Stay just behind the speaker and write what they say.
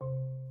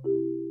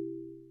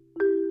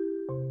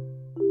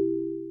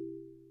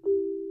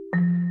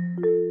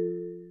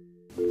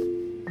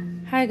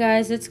Hi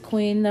guys, it's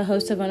Queen, the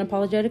host of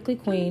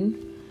Unapologetically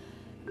Queen.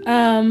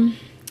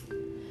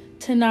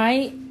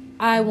 Tonight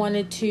I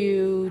wanted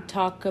to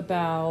talk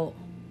about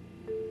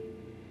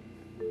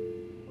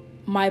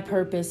my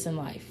purpose in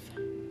life.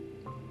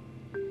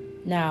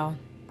 Now,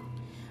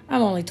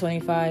 I'm only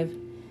 25.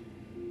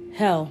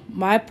 Hell,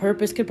 my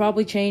purpose could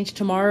probably change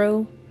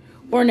tomorrow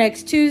or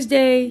next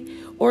Tuesday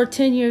or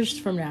 10 years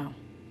from now.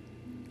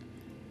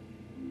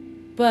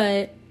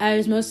 But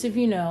as most of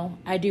you know,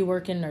 I do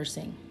work in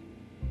nursing.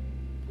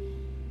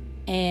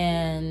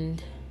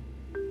 And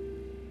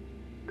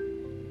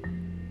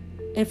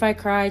if I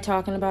cry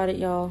talking about it,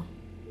 y'all,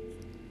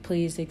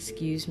 please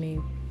excuse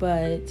me.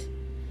 But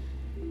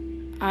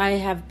I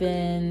have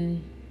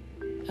been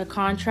a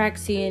contract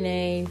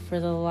CNA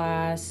for the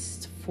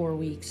last 4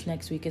 weeks.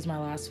 Next week is my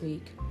last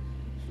week.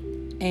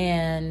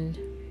 And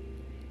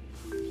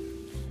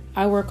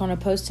I work on a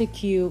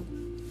post-acute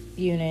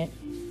unit.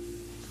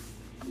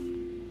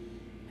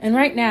 And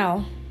right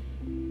now,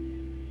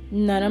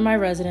 none of my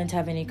residents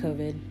have any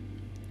COVID.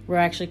 We're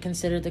actually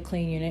considered the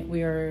clean unit.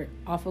 We are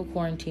off of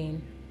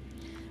quarantine.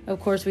 Of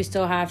course, we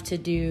still have to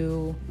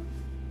do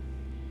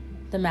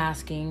the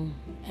masking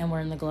and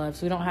wearing the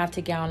gloves. We don't have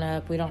to gown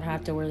up. We don't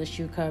have to wear the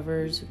shoe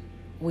covers.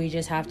 We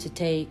just have to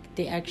take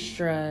the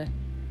extra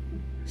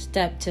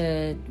step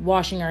to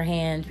washing our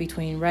hands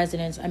between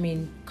residents. I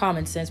mean,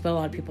 common sense, but a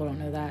lot of people don't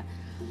know that.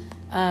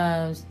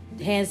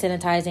 Hand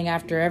sanitizing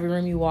after every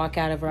room you walk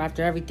out of or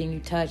after everything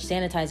you touch,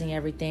 sanitizing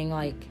everything.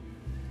 Like,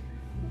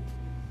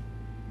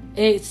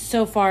 it's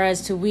so far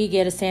as to we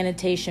get a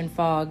sanitation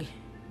fog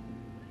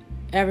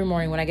every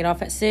morning when I get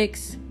off at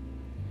 6.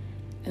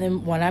 And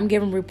then when I'm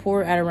giving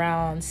report at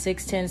around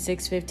 6:10,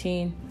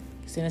 6:15,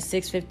 as soon as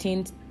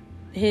 6:15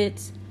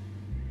 hits,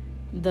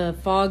 the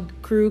fog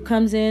crew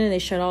comes in and they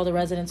shut all the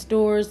residents'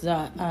 doors,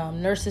 the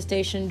nurses'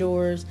 station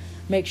doors,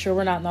 make sure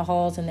we're not in the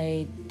halls, and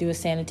they do a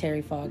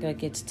sanitary fog.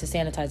 Like, it's to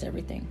sanitize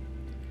everything.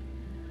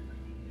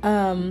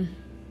 But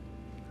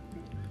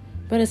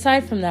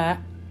aside from that,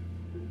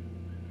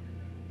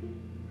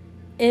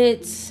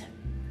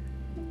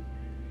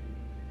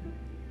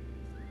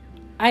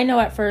 I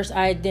know at first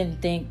I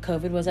didn't think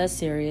COVID was as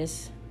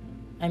serious.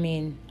 I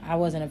mean, I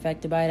wasn't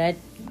affected by it. I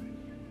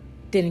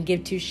didn't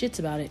give two shits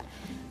about it. I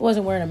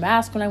wasn't wearing a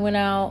mask when I went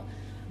out.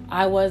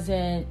 I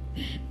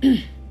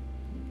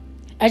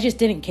just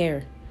didn't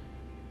care.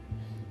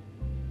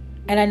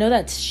 And I know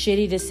that's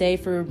shitty to say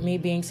for me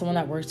being someone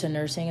that works in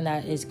nursing and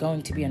that is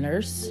going to be a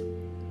nurse.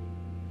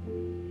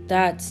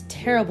 That's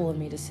terrible of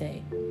me to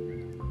say.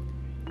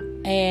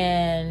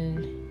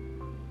 And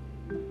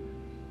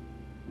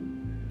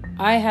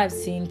I have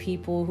seen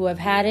people who have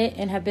had it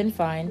and have been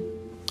fine.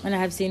 And I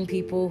have seen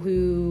people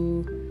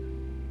who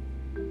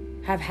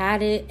have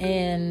had it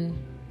and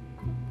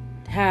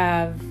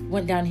have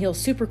went downhill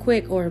super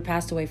quick or have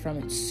passed away from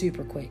it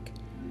super quick.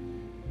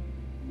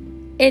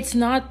 It's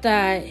not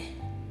that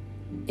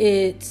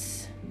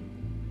it's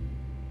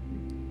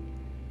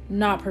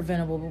not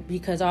preventable,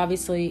 because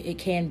obviously it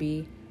can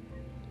be.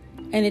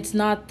 And it's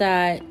not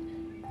that,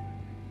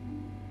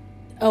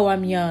 oh,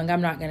 I'm young,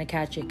 I'm not going to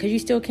catch it, because you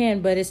still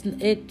can, but it's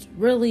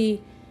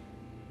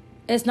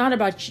not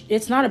about you.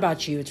 It's not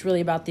about you. It's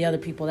really about the other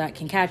people that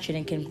can catch it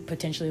and can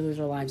potentially lose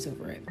their lives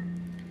over it.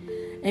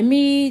 And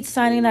me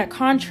signing that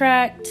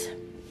contract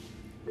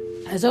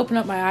has opened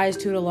up my eyes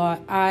to it a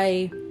lot.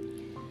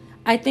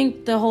 I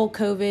think the whole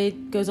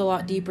COVID goes a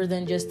lot deeper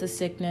than just the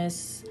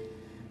sickness.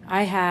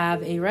 I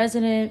have a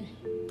resident,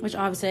 which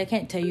obviously I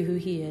can't tell you who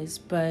he is,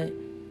 but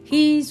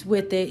he's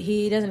with it.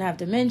 He doesn't have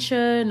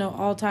dementia, no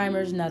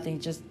Alzheimer's, nothing,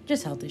 just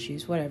health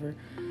issues, whatever.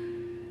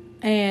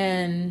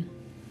 And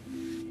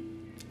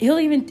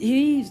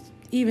he's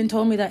even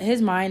told me that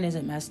his mind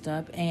isn't messed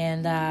up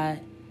and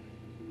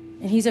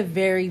he's a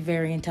very,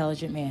 very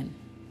intelligent man.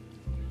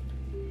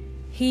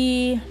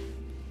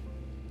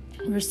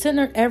 We're sitting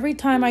there every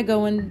time I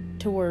go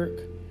into work.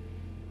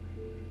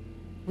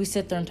 We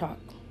sit there and talk.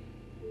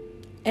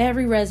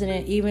 Every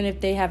resident, even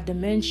if they have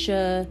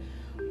dementia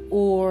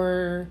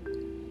or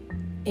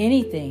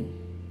anything,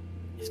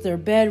 if they're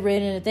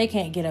bedridden, if they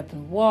can't get up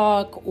and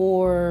walk,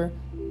 or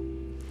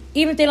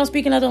even if they don't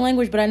speak another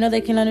language, but I know they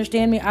can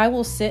understand me, I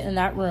will sit in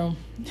that room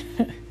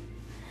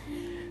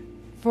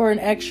for an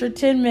extra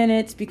 10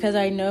 minutes because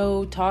I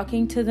know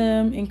talking to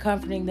them and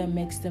comforting them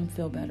makes them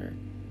feel better.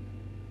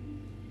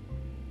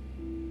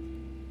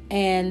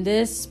 And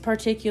this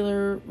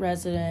particular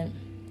resident,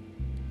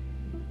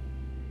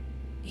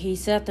 he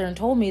sat there and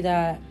told me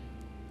that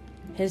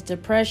his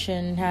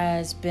depression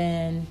has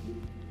been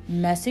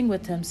messing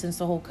with him since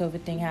the whole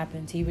COVID thing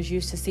happened. He was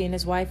used to seeing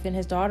his wife and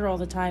his daughter all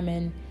the time,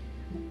 and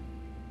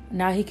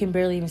now he can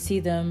barely even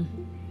see them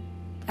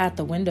at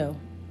the window.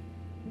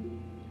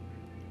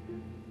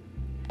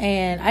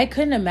 And I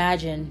couldn't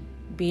imagine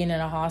being in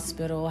a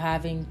hospital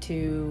having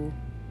to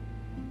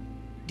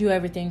do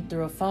everything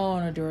through a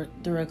phone or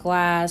through a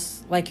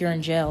glass, like you're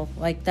in jail,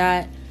 like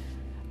that.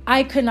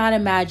 I could not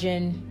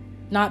imagine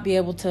not be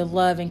able to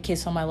love and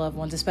kiss on my loved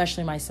ones,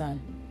 especially my son.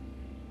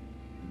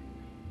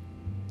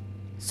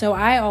 So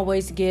I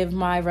always give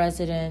my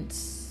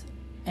residents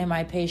and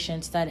my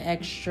patients that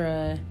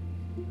extra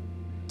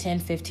 10,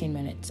 15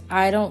 minutes.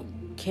 I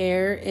don't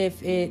care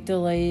if it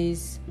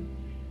delays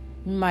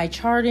my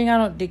charting. I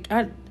don't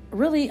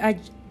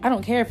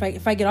care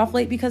if I get off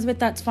late because of it.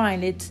 That's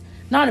fine. It's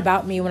not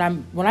about me.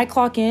 When I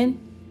clock in,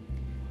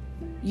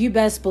 you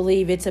best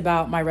believe it's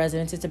about my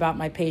residents. It's about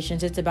my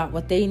patients. It's about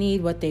what they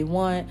need, what they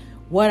want,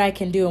 what I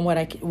can do, and what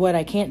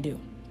I can't do.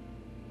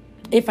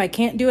 If I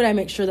can't do it, I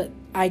make sure that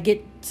I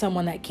get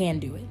someone that can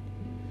do it.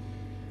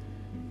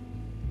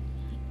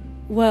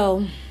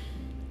 Well,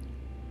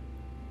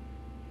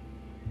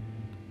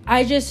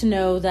 I just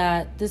know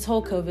that this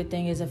whole COVID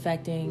thing is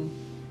affecting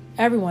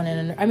everyone.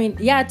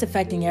 It's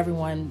affecting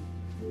everyone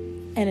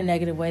in a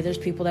negative way. There's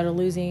people that are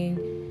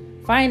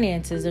losing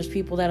finances. There's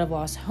people that have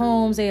lost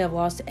homes. They have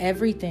lost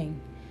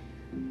everything.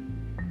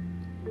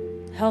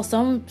 Hell,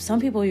 some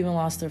people even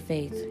lost their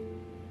faith.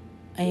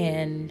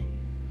 And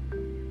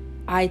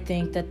I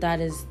think that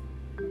is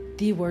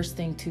the worst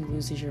thing to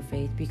lose is your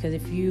faith. Because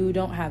if you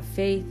don't have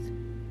faith,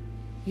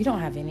 you don't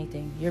have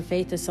anything. Your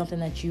faith is something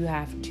that you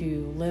have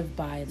to live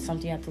by. It's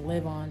something you have to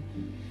live on.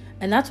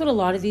 And that's what a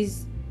lot of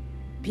these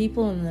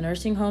people in the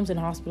nursing homes and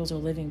hospitals are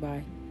living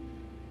by.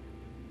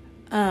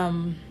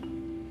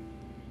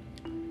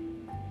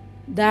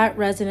 That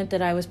resident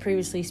that I was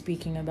previously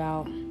speaking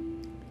about,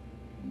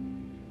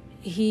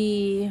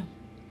 he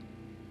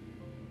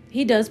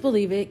does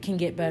believe it can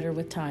get better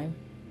with time.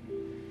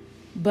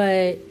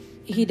 But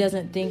he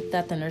doesn't think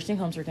that the nursing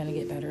homes are going to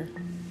get better.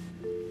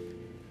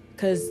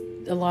 Because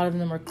a lot of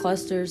them are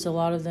clusters. A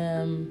lot of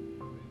them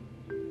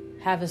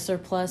have a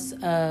surplus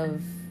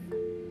of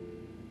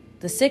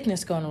the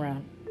sickness going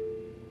around.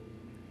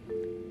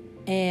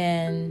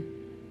 And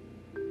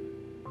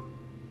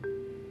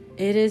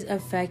it is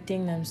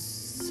affecting them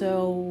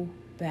so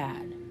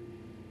bad.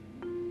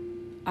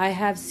 I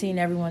have seen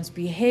everyone's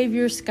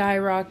behavior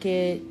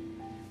skyrocket.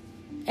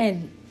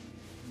 And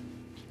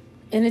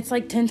it's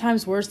like 10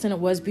 times worse than it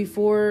was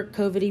before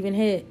COVID even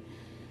hit.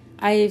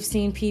 I have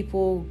seen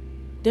people,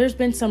 there's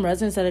been some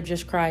residents that have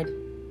just cried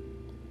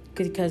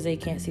because they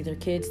can't see their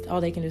kids.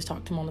 All they can do is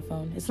talk to them on the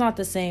phone. It's not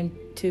the same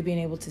to being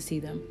able to see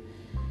them.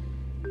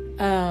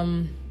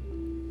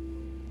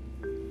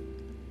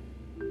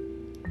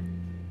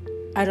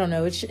 I don't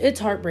know. It's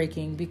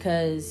heartbreaking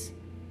because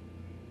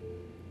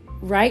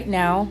right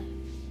now,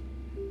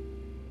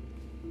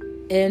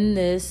 in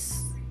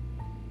this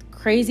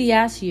crazy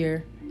ass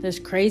year, this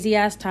crazy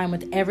ass time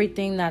with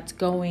everything that's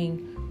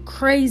going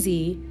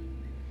crazy,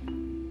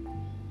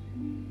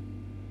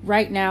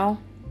 right now,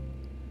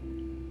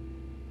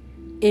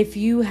 if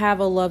you have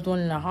a loved one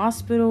in a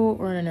hospital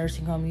or in a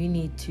nursing home, you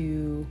need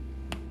to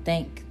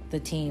thank the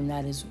team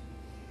that is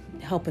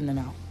helping them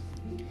out.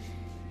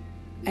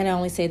 And I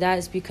only say that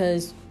is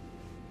because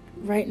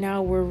right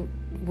now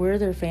we're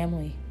their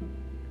family.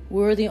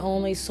 We're the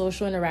only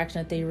social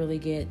interaction that they really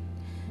get.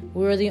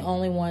 We're the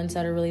only ones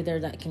that are really there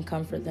that can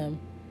comfort them,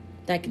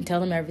 that can tell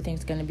them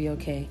everything's going to be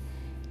okay.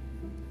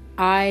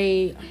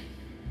 I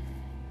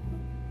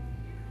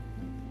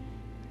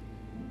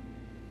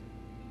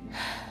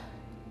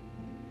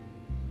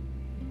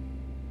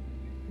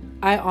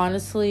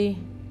honestly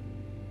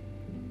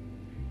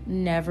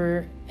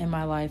never in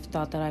my life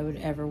thought that I would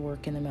ever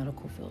work in the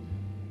medical field.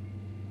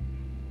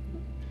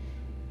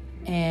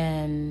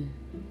 And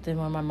then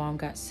when my mom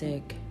got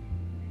sick,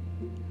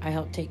 I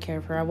helped take care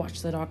of her. I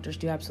watched the doctors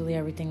do absolutely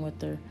everything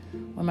with her.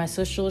 When my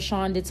sister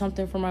LaShawn did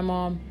something for my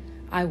mom,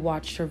 I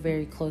watched her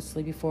very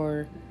closely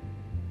before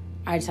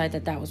I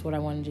decided that was what I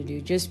wanted to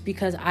do. Just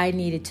because I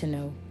needed to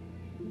know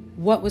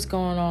what was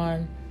going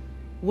on,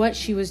 what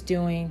she was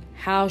doing,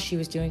 how she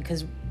was doing.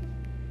 Because,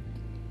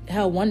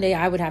 hell, one day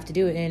I would have to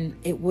do it. And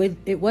it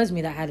was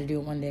me that had to do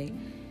it one day.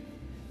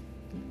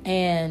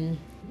 And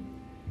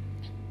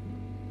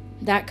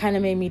that kind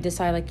of made me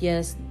decide, like,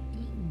 yes,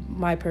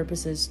 my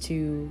purpose is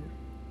to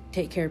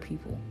take care of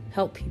people,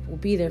 help people,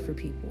 be there for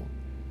people.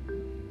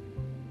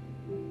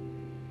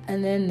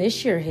 And then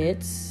this year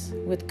hits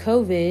with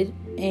COVID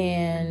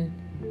and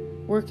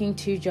working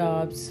 2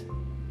 jobs.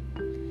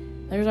 The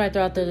reason why I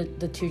throw out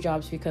the 2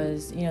 jobs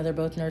because, they're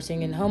both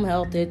nursing and home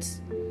health.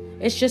 It's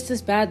just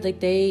as bad.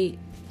 Like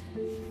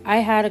I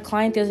had a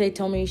client the other day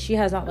tell me she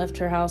has not left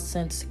her house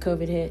since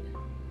COVID hit.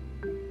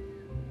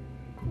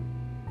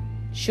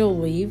 She'll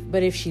leave,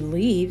 but if she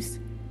leaves,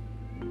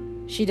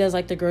 she does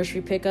like the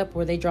grocery pickup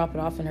where they drop it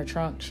off in her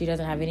trunk. She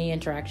doesn't have any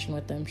interaction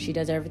with them. She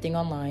does everything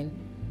online.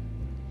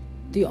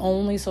 The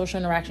only social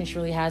interaction she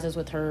really has is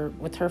with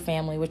her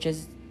family, which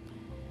is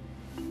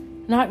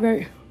not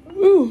very...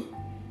 Ooh.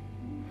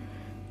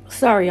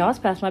 Sorry, y'all. It's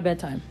past my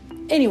bedtime.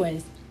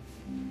 Anyways,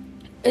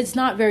 it's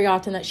not very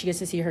often that she gets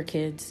to see her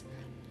kids.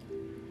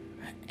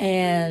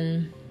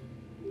 And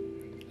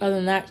other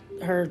than that,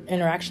 her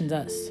interaction's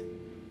us.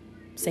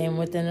 Same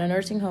within a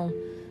nursing home.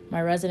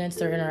 My residents,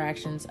 their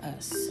interactions,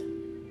 us.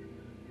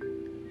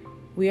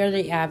 We are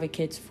the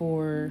advocates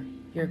for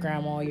your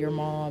grandma, your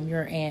mom,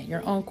 your aunt,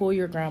 your uncle,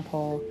 your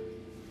grandpa,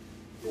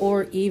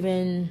 or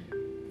even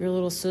your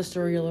little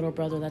sister or your little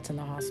brother that's in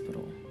the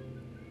hospital.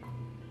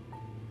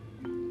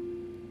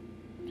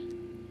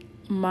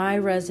 My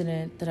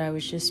resident that I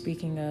was just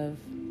speaking of,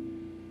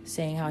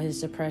 saying how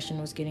his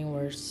depression was getting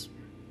worse,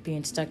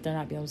 being stuck there,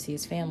 not being able to see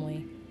his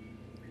family,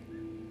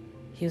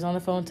 he was on the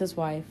phone with his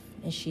wife,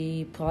 and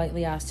she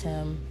politely asked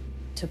him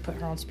to put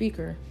her on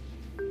speaker.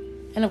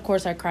 And of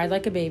course, I cried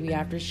like a baby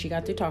after she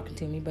got through talking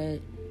to me, but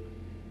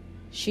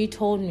she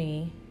told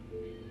me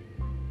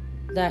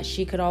that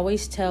she could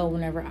always tell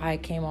whenever I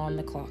came on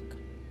the clock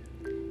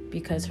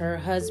because her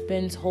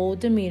husband's whole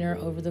demeanor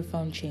over the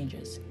phone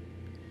changes.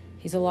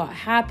 He's a lot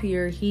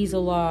happier. He's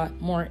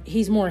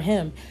more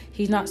him.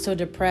 He's not so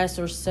depressed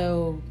or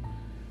so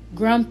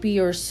grumpy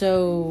or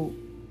so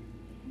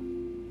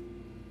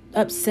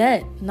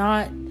upset.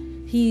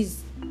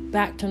 He's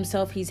back to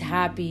himself. He's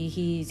happy.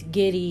 He's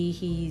giddy.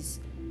 He's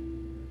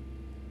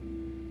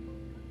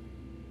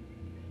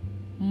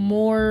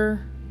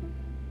more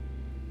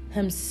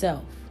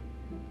himself.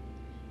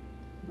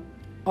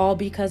 All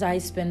because I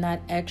spend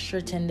that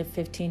extra 10 to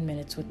 15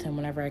 minutes with him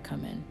whenever I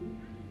come in.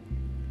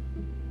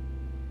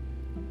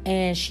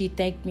 And she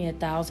thanked me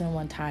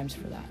 1,001 times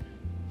for that.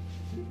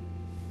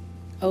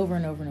 Over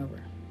and over and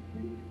over.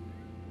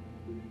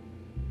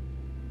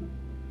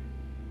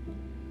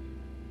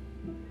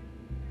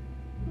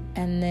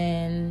 And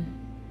then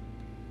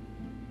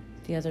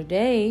the other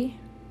day,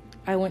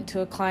 I went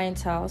to a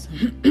client's house.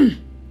 It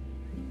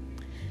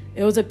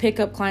was a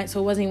pickup client, so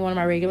it wasn't even one of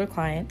my regular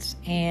clients.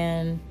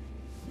 And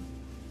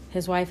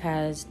his wife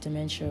has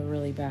dementia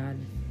really bad.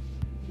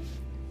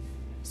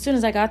 As soon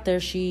as I got there,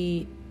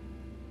 she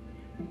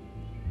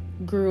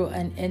grew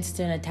an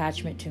instant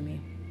attachment to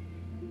me.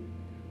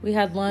 We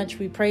had lunch,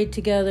 we prayed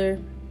together,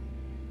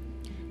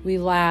 we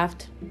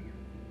laughed.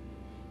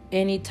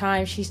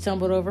 Anytime she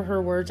stumbled over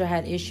her words or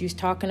had issues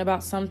talking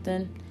about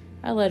something,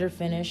 I let her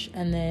finish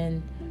and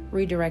then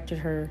redirected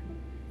her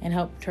and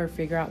helped her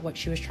figure out what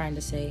she was trying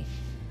to say.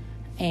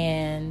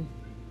 And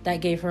that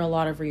gave her a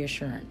lot of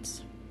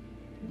reassurance.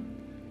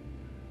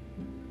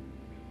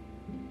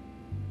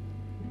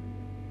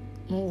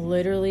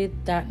 Literally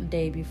that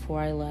day before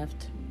I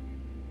left,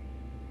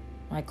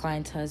 my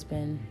client's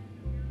husband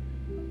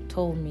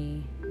told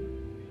me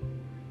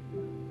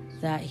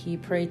that he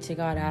prayed to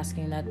God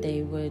asking that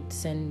they would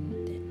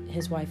send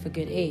his wife a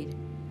good aide.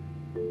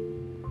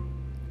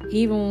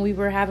 Even when we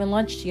were having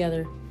lunch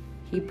together,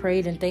 he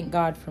prayed and thanked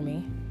God for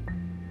me.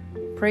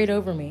 Prayed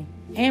over me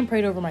and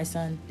prayed over my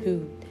son,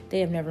 who they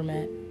have never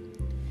met.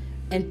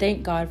 And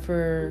thanked God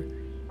for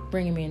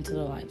bringing me into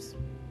their lives.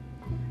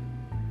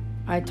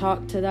 I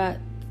talked to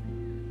that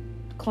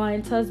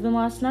client's husband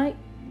last night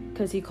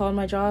because he called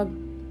my job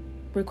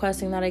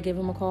requesting that I give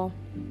him a call.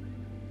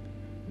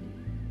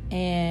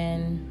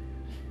 And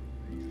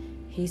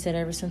he said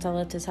ever since I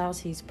left his house,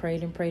 he's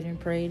prayed and prayed and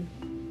prayed.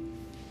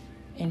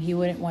 And he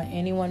wouldn't want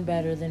anyone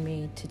better than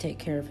me to take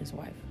care of his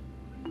wife.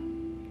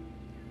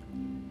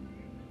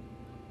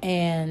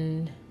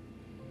 And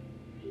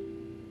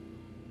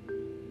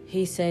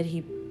he said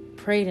he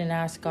prayed and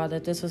asked God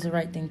that this was the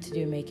right thing to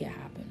do, make it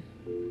happen.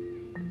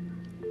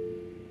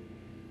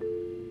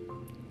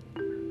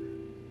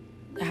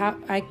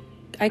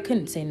 I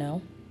couldn't say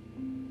no.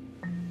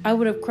 I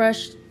would have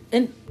crushed.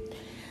 And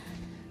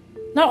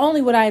not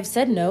only would I have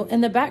said no,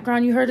 in the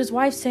background you heard his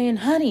wife saying,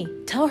 "Honey,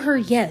 tell her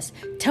yes.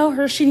 Tell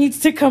her she needs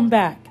to come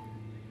back."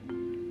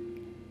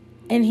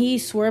 And he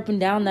swore up and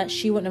down that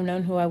she wouldn't have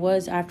known who I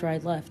was after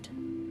I'd left.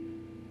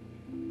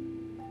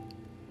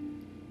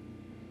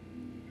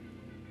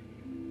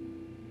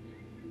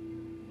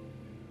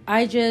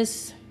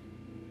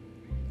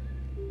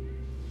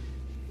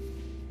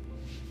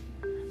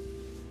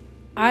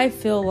 I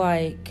feel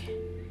like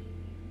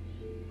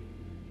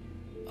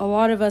a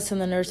lot of us in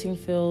the nursing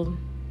field,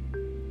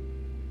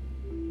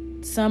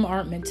 some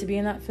aren't meant to be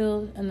in that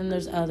field, and then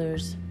there's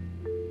others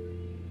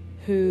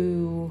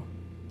who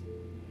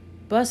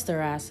bust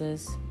their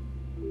asses,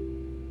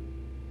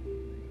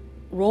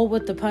 roll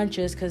with the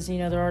punches, because,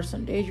 there are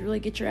some days you really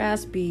get your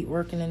ass beat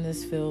working in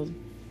this field.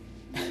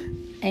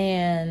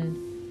 And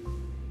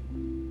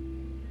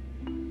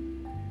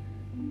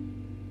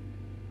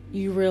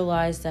you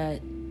realize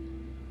that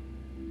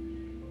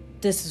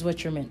this is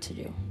what you're meant to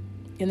do.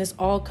 And this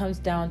all comes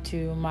down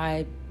to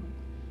my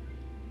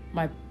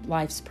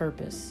life's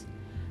purpose.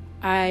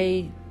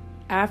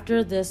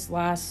 After this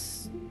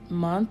last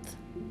month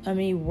of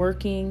me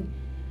working,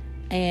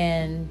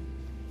 and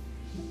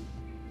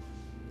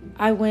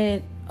I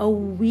went a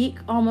week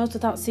almost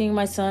without seeing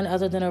my son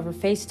other than over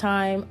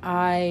FaceTime.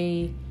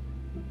 I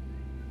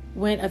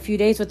went a few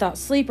days without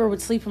sleep, or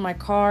would sleep in my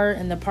car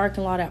in the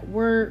parking lot at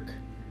work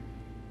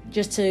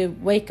just to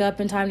wake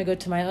up in time to go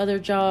to my other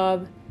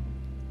job,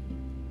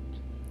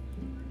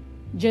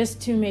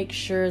 just to make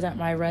sure that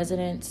my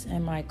residents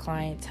and my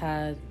clients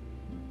had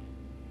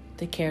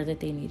the care that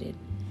they needed.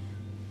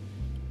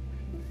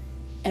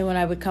 And when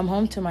I would come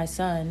home to my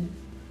son,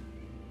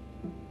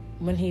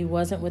 when he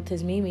wasn't with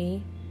his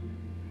Mimi,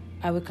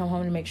 I would come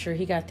home to make sure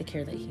he got the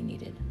care that he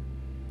needed.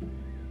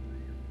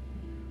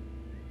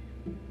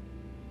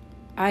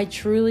 I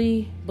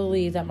truly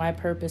believe that my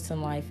purpose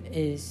in life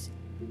is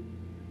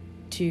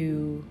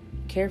to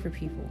care for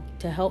people,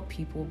 to help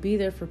people, be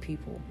there for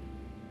people.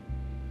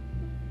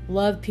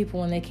 Love people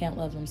when they can't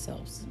love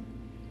themselves.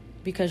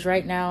 Because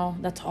right now,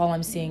 that's all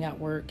I'm seeing at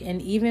work.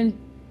 And even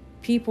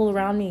people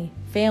around me,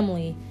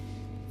 family,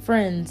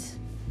 friends,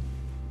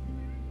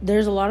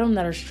 there's a lot of them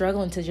that are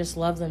struggling to just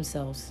love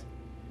themselves.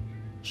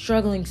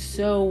 Struggling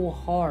so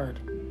hard.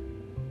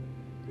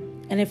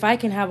 And if I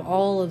can have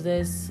all of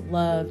this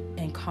love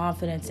and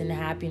confidence and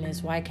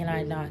happiness, why can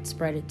I not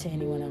spread it to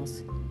anyone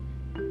else?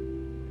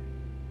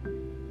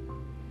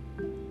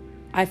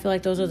 I feel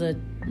like those are the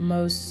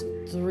most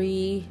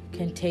 3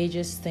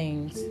 contagious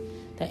things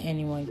that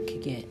anyone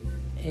could get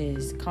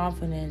is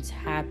confidence,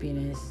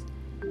 happiness,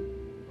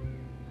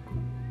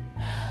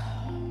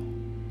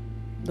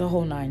 the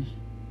whole 9.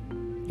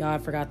 Y'all, I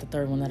forgot the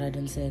 3rd one that I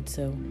didn't said,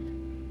 so.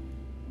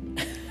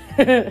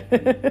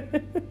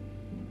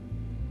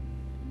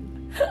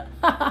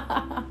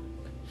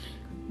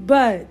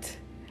 But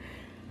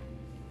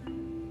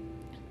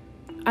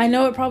I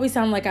know it probably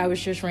sounded like I was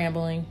just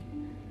rambling.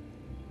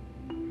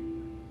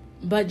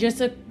 But just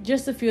a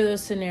few of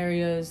those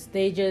scenarios,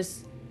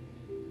 if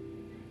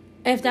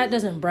that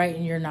doesn't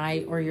brighten your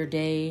night or your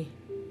day,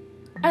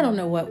 I don't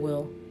know what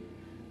will.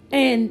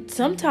 And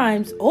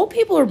sometimes old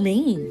people are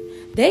mean.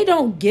 They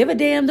don't give a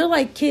damn. They're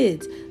like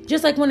kids.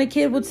 Just like when a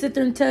kid would sit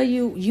there and tell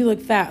you, you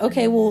look fat.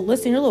 Okay, well,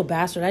 listen, you're a little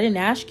bastard. I didn't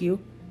ask you.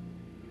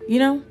 You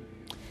know?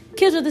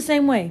 Kids are the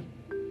same way.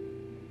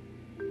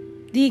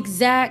 The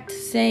exact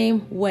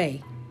same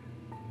way.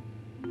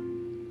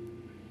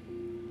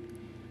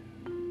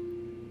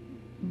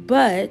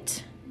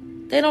 But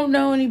they don't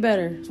know any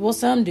better. Well,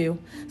 some do.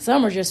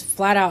 Some are just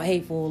flat out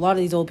hateful. A lot of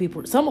these old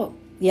people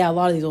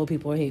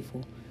are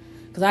hateful.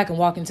 Because I can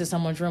walk into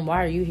someone's room.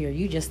 Why are you here?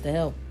 You just to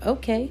help.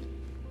 Okay.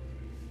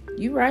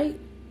 You right.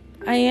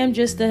 I am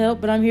just to help,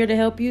 but I'm here to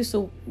help you.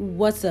 So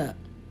what's up?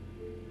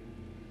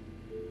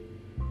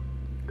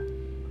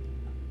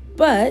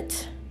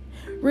 But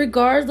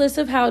regardless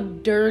of how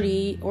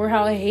dirty or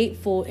how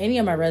hateful any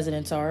of my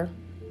residents are,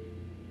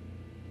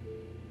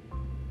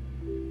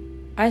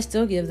 I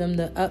still give them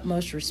the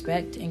utmost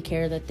respect and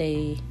care that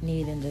they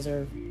need and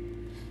deserve.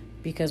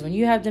 Because when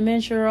you have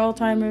dementia or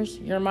Alzheimer's,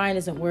 your mind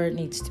isn't where it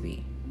needs to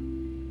be.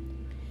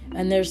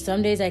 And there's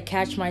some days I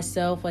catch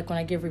myself, like when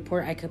I give a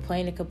report, I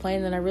complain,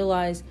 and then I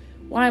realize,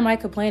 why am I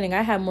complaining?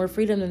 I have more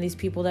freedom than these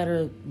people that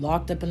are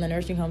locked up in the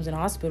nursing homes and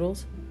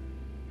hospitals.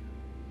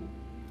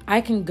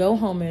 I can go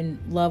home and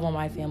love on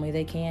my family.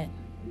 They can't.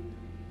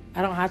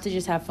 I don't have to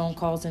just have phone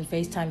calls and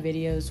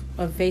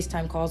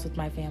FaceTime calls with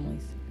my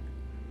families.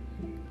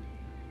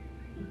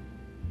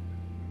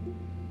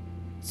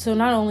 So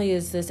not only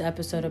is this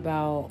episode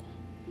about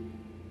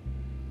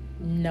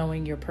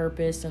knowing your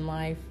purpose in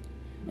life,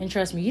 and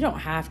trust me, you don't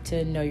have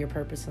to know your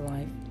purpose in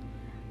life.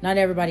 Not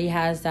everybody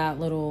has that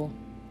little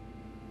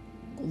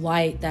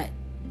light, that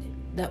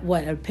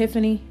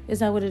epiphany? Is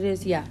that what it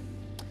is? Yeah.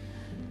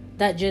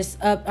 That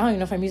just I don't even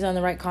know if I'm using it in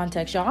the right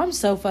context, y'all. I'm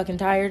so fucking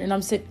tired, and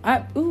I said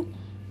I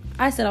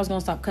was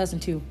gonna stop cussing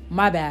too.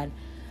 My bad.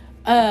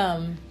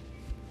 Not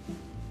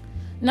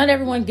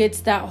everyone gets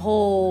that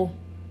whole,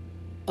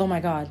 oh my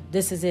God,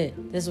 this is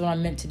it. This is what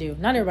I'm meant to do.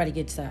 Not everybody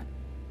gets that.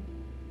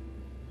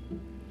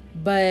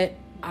 But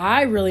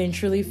I really and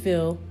truly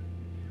feel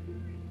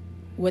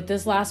with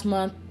this last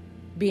month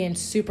being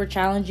super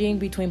challenging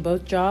between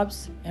both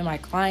jobs and my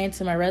clients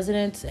and my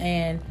residents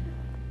and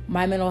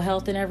my mental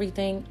health and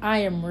everything, I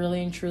am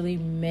really and truly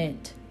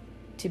meant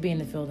to be in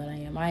the field that I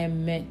am. I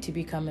am meant to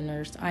become a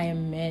nurse. I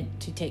am meant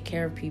to take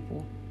care of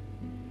people.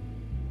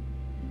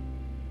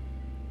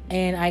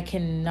 And I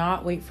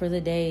cannot wait for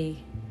the day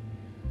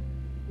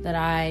that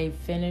I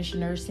finish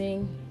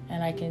nursing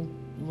and I can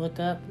look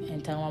up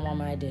and tell my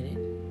mama I did it.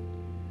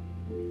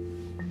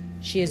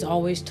 She has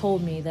always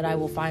told me that I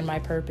will find my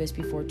purpose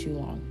before too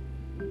long.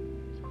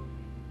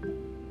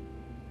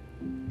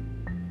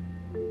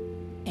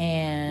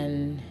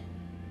 And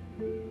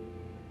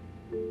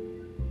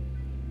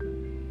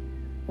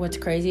what's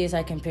crazy is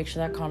I can picture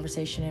that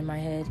conversation in my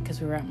head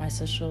because we were at my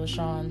sister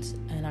LaShawn's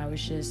and I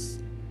was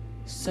just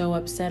so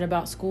upset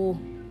about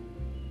school.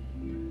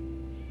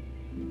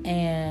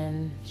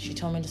 And she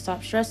told me to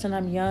stop stressing.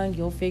 I'm young.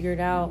 You'll figure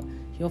it out.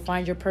 You'll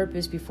find your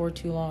purpose before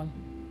too long.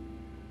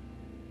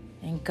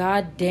 And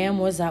goddamn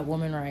was that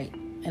woman right.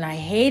 And I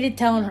hated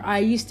telling her. I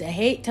used to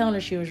hate telling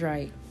her she was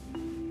right.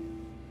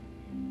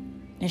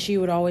 And she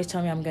would always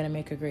tell me I'm going to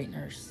make a great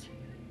nurse.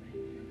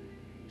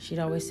 She'd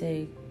always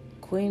say,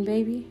 Queen,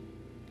 baby,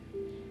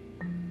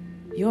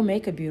 you'll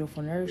make a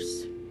beautiful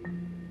nurse.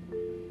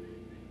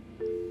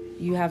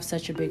 You have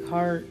such a big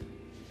heart.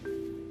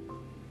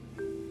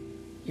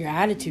 Your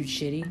attitude's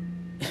shitty.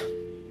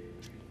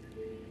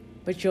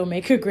 But you'll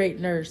make a great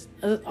nurse.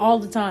 All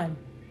the time.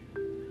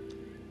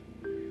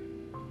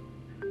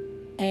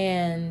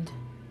 And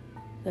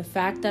the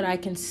fact that I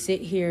can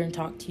sit here and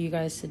talk to you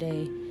guys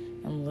today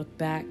and look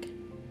back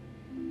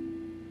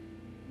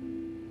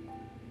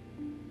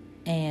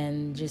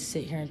and just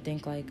sit here and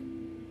think like,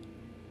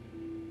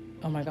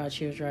 oh my God,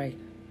 she was right.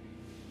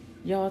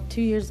 Y'all,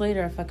 2 years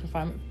later,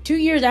 2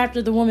 years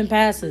after the woman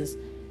passes,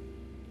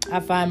 I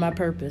find my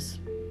purpose.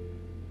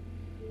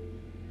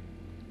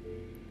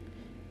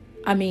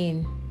 I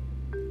mean,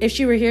 if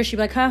she were here, she'd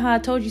be like, haha, I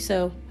told you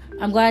so.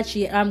 I'm glad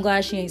she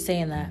ain't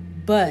saying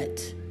that.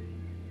 But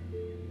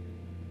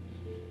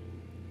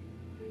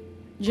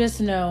just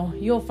know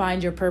you'll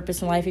find your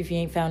purpose in life if you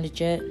ain't found it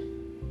yet.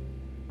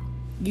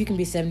 You can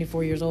be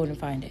 74 years old and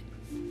find it.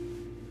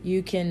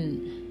 You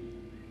can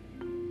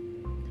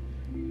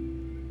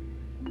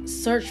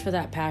search for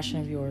that passion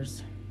of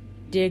yours.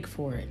 Dig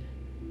for it.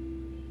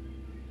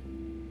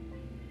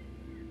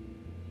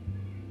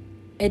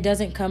 It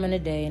doesn't come in a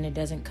day, and it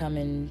doesn't come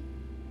in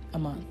a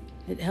month.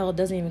 It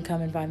doesn't even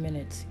come in 5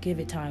 minutes. Give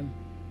it time.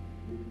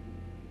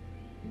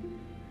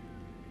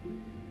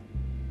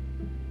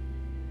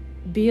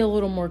 Be a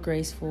little more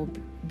graceful.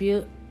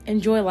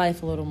 Enjoy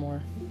life a little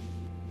more.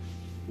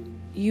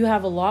 You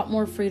have a lot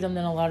more freedom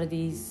than a lot of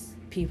these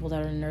people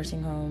that are in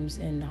nursing homes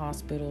and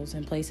hospitals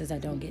and places that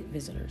don't get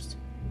visitors.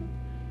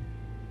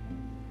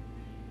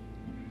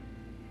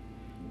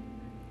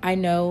 I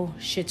know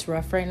shit's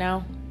rough right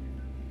now,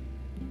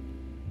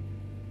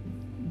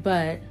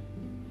 but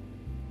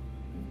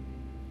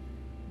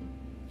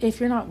if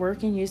you're not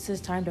working, use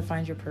this time to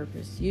find your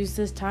purpose. Use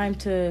this time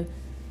to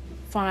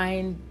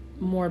find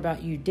more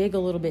about you. Dig a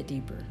little bit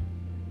deeper.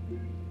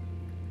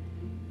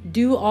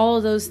 Do all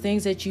of those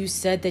things that you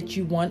said that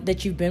you've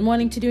been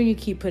wanting to do, and you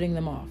keep putting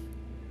them off.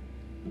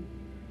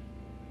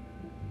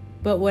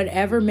 But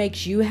whatever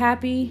makes you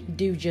happy,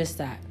 do just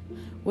that.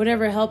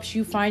 Whatever helps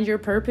you find your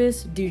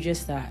purpose, do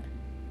just that.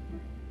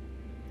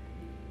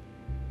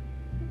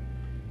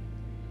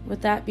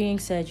 With that being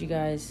said, you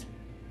guys,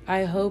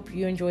 I hope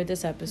you enjoyed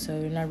this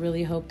episode, and I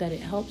really hope that it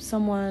helps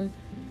someone.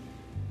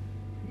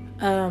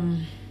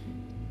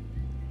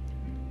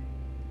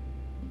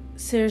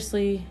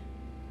 Seriously,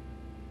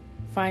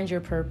 find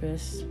your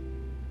purpose.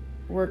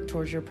 Work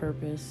towards your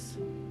purpose.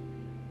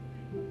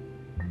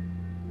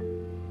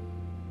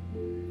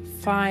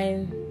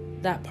 Find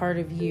that part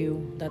of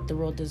you that the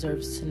world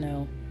deserves to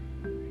know.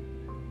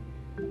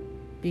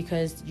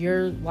 Because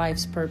your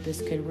life's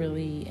purpose could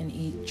really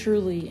and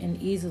truly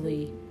and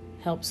easily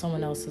help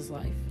someone else's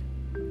life.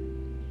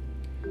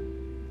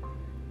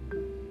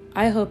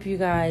 I hope you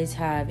guys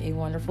have a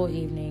wonderful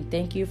evening.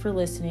 Thank you for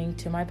listening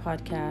to my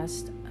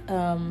podcast.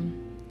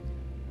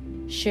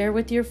 Share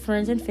with your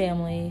friends and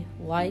family.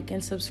 Like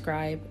and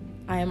subscribe.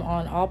 I am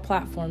on all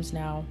platforms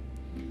now.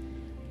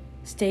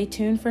 Stay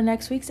tuned for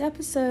next week's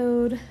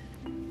episode.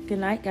 Good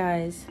night,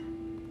 guys.